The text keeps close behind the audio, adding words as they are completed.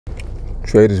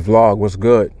Traders Vlog, what's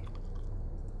good?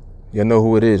 You know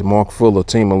who it is, Mark Fuller,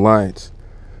 TeamAlliance.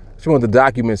 Just wanted to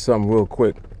document something real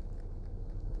quick.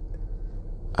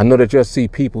 I know that you'll see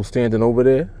people standing over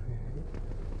there.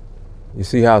 You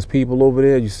see how it's people over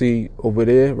there? You see over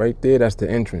there, right there, that's the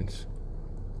entrance.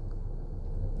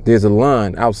 There's a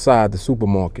line outside the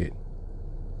supermarket.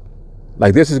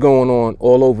 Like this is going on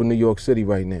all over New York City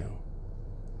right now.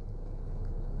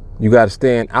 You got to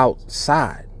stand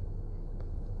outside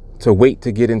to wait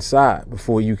to get inside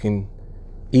before you can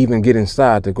even get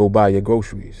inside to go buy your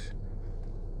groceries.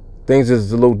 Things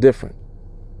is a little different.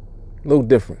 A little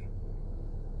different.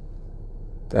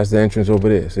 That's the entrance over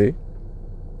there, see?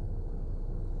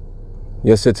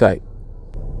 Just sit tight.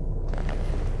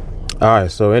 All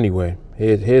right, so anyway,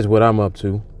 here's what I'm up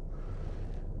to.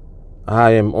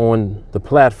 I am on the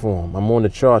platform. I'm on the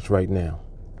charts right now.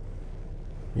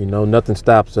 You know, nothing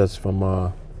stops us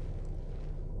from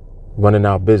running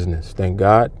our business. Thank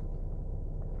God.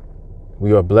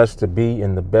 We are blessed to be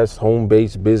in the best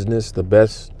home-based business, the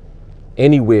best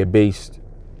anywhere-based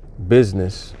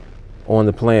business on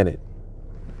the planet.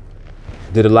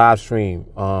 Did a live stream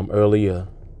earlier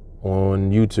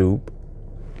on YouTube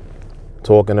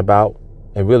talking about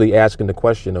and really asking the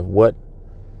question of what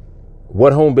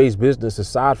home-based business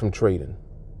aside from trading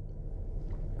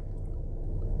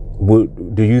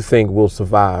do you think will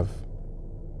survive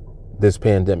this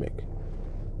pandemic?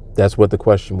 That's what the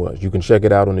question was. You can check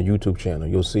it out on the YouTube channel.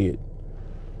 You'll see it.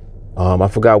 I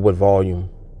forgot what volume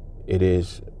it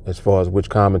is as far as which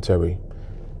commentary.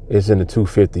 It's in the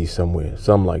 250s somewhere,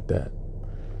 something like that.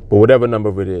 But whatever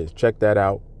number it is, check that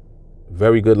out.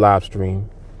 Very good live stream.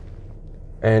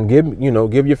 And give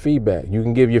your feedback. You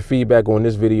can give your feedback on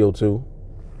this video too.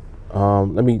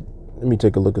 Let me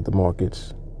take a look at the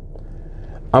markets.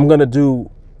 I'm gonna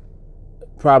do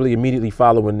probably immediately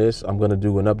following this. I'm gonna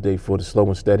do an update for the slow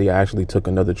and steady. I actually took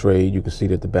another trade. You can see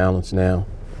that the balance now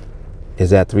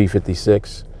is at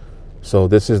 356. So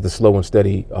this is the slow and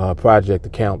steady project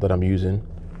account that I'm using.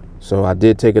 So I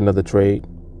did take another trade,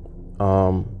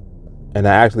 and I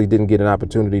actually didn't get an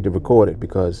opportunity to record it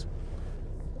because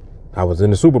I was in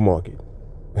the supermarket.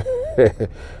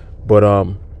 But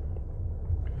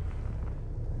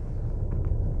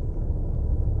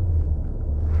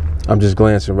I'm just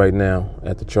glancing right now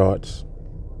at the charts,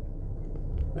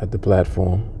 at the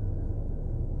platform.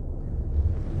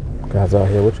 Guys out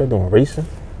here, what y'all doing? Racing?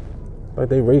 Like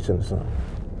they racing or something.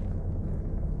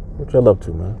 What y'all up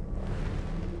to, man?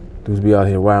 Dudes be out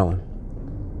here wilding.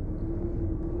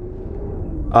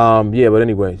 Yeah, but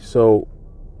anyway, so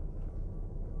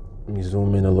let me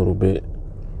zoom in a little bit.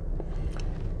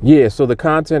 Yeah, so the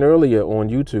content earlier on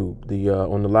YouTube,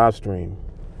 on the live stream,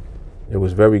 it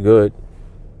was very good.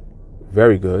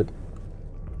 Very good.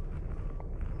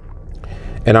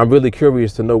 And I'm really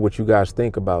curious to know what you guys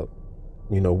think about,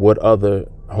 what other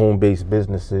home-based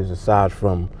businesses aside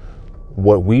from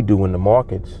what we do in the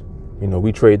markets.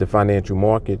 We trade the financial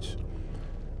markets.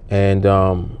 And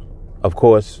of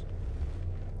course,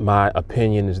 my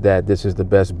opinion is that this is the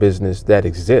best business that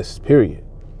exists, period.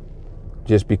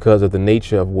 Just because of the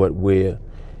nature of what we're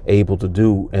able to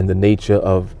do and the nature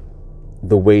of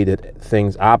the way that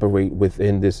things operate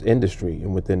within this industry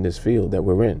and within this field that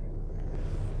we're in.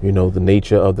 The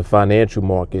nature of the financial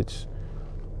markets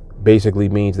basically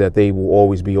means that they will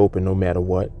always be open no matter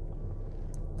what.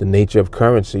 The nature of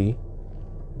currency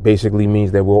basically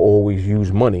means that we'll always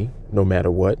use money no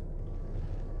matter what.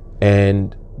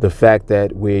 And the fact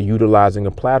that we're utilizing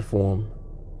a platform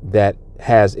that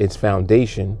has its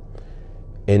foundation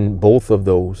in both of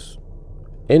those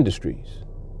industries,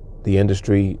 the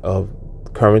industry of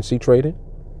currency trading,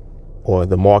 or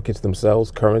the markets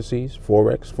themselves, currencies,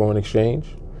 Forex, foreign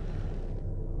exchange,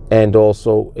 and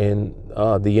also in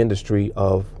the industry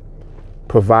of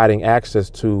providing access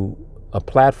to a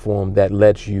platform that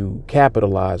lets you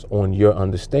capitalize on your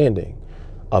understanding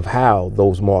of how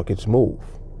those markets move.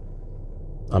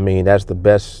 I mean, that's the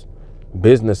best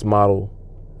business model,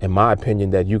 in my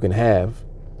opinion, that you can have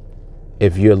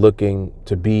if you're looking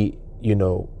to be,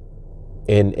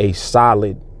 in a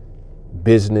solid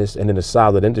business and in a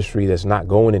solid industry that's not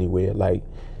going anywhere. Like,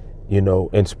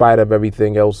 in spite of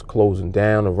everything else closing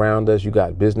down around us, you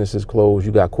got businesses closed,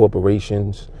 you got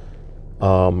corporations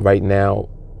right now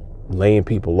laying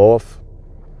people off.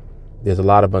 There's a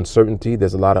lot of uncertainty.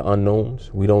 There's a lot of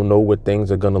unknowns. We don't know what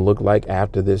things are going to look like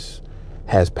after this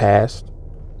has passed.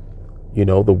 The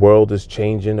world is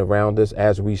changing around us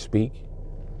as we speak.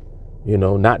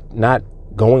 Not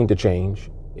going to change.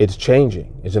 It's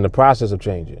changing. It's in the process of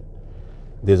changing.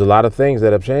 There's a lot of things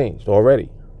that have changed already.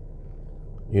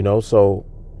 So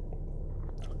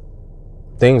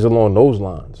things along those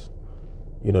lines.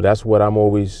 You know, that's what I'm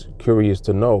always curious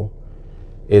to know,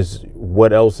 is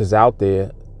what else is out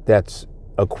there that's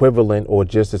equivalent or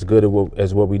just as good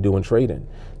as what we do in trading,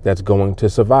 that's going to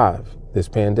survive this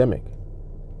pandemic.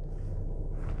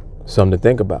 Something to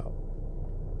think about.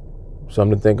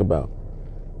 Something to think about.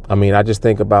 I mean, I just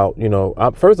think about, you know,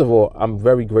 first of all, I'm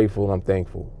very grateful and I'm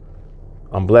thankful.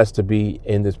 I'm blessed to be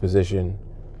in this position.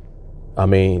 I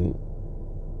mean,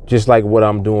 just like what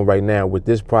I'm doing right now with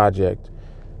this project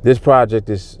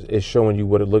is showing you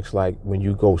what it looks like when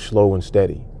you go slow and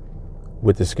steady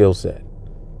with the skill set,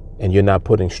 and you're not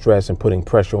putting stress and putting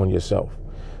pressure on yourself.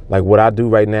 Like what I do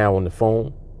right now on the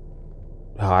phone,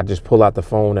 how I just pull out the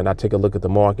phone and I take a look at the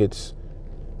markets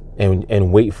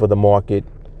and wait for the market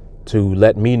to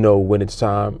let me know when it's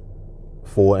time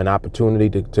for an opportunity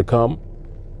to come,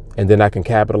 and then I can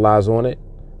capitalize on it.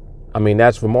 I mean,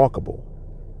 that's remarkable.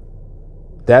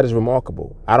 That is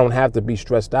remarkable. I don't have to be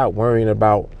stressed out worrying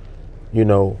about, you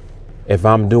know, if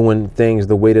I'm doing things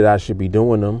the way that I should be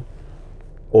doing them.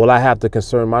 All I have to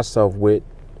concern myself with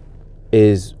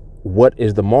is, what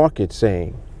is the market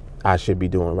saying I should be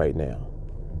doing right now?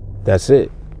 That's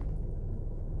it.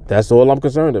 That's all I'm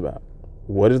concerned about.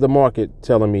 What is the market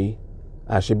telling me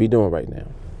I should be doing right now?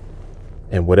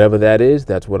 And whatever that is,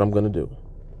 that's what I'm going to do.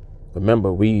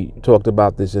 Remember, we talked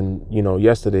about this in, you know,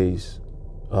 yesterday's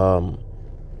vlog.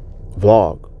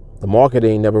 The market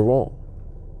ain't never wrong.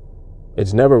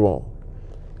 It's never wrong.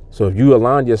 So if you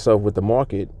align yourself with the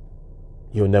market,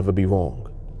 you'll never be wrong.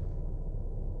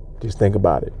 Just think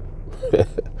about it.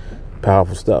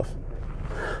 Powerful stuff.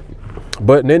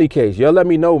 But in any case, y'all let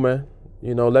me know, man.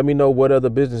 You know, let me know what other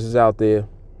businesses out there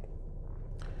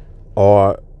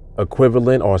are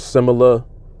equivalent or similar,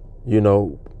 you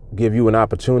know, give you an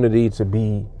opportunity to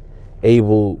be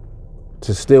able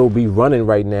to still be running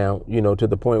right now, you know, to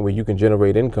the point where you can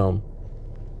generate income.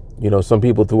 You know, some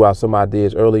people threw out some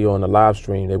ideas earlier on the live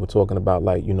stream. They were talking about,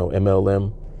 like, you know,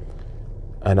 MLM.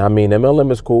 And I mean,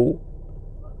 MLM is cool,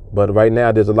 but right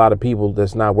now there's a lot of people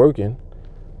that's not working.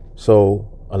 So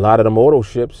a lot of them auto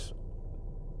ships,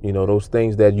 you know, those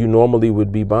things that you normally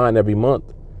would be buying every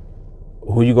month,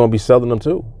 who you going to be selling them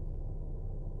to?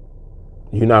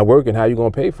 You're not working, how you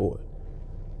going to pay for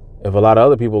it? If a lot of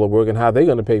other people are working, how are they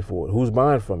going to pay for it? Who's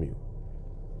buying from you?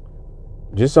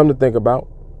 Just something to think about.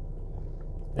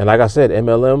 And like I said,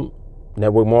 MLM,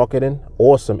 network marketing,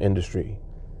 awesome industry.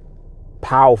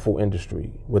 Powerful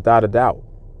industry, without a doubt.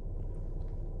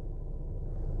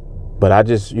 But I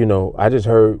just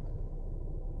heard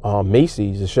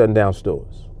Macy's is shutting down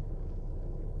stores.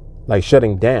 Like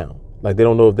shutting down. Like they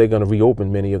don't know if they're going to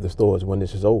reopen many of the stores when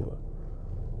this is over.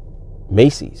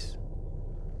 Macy's.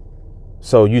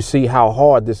 So you see how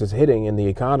hard this is hitting in the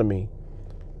economy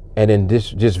and in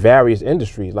just various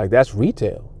industries. Like that's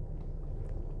retail.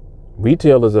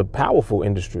 Retail is a powerful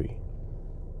industry,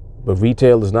 but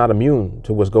retail is not immune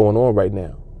to what's going on right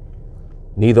now.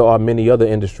 Neither are many other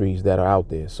industries that are out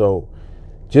there. So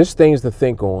just things to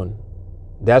think on.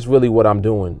 That's really what I'm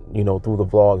doing, you know, through the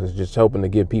vlogs, is just helping to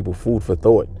give people food for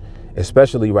thought,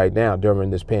 especially right now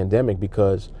during this pandemic,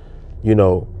 because, you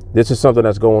know, this is something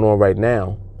that's going on right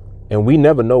now and we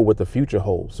never know what the future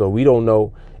holds. So we don't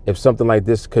know if something like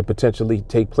this could potentially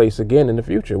take place again in the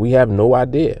future. We have no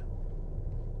idea.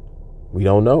 We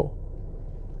don't know.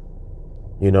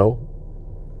 You know,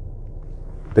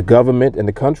 the government and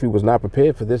the country was not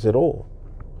prepared for this at all.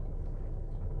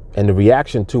 And the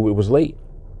reaction to it was late.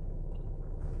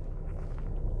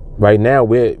 Right now,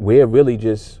 we're really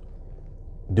just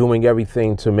doing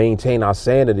everything to maintain our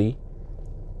sanity,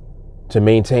 to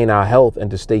maintain our health,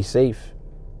 and to stay safe.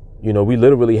 You know, we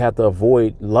literally have to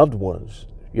avoid loved ones,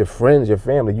 your friends, your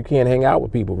family. You can't hang out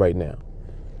with people right now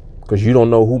because you don't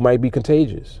know who might be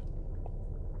contagious.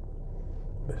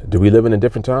 Do we live in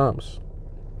different times?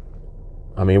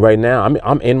 I mean, right now,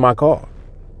 I'm in my car.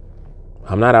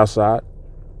 I'm not outside.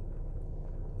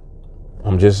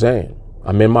 I'm just saying.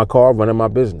 I'm in my car running my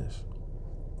business.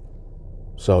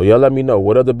 So y'all let me know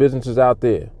what other businesses out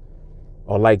there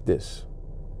are like this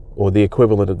or the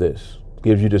equivalent of this.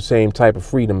 Gives you the same type of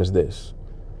freedom as this.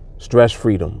 Stress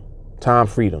freedom, time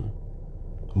freedom,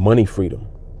 money freedom.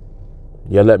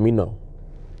 Y'all let me know.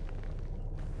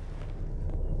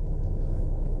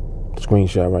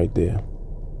 Screenshot right there.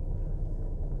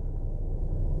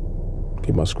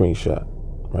 Get my screenshot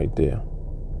right there.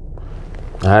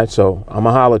 All right, so I'm going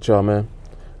to holler at y'all, man.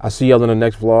 I'll see y'all in the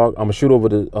next vlog. I'm going to shoot over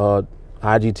to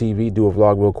IGTV, do a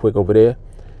vlog real quick over there.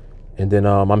 And then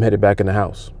I'm headed back in the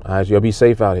house. All right, y'all be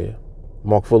safe out here.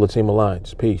 Mark Fuller,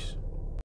 TeamAlliance. Peace.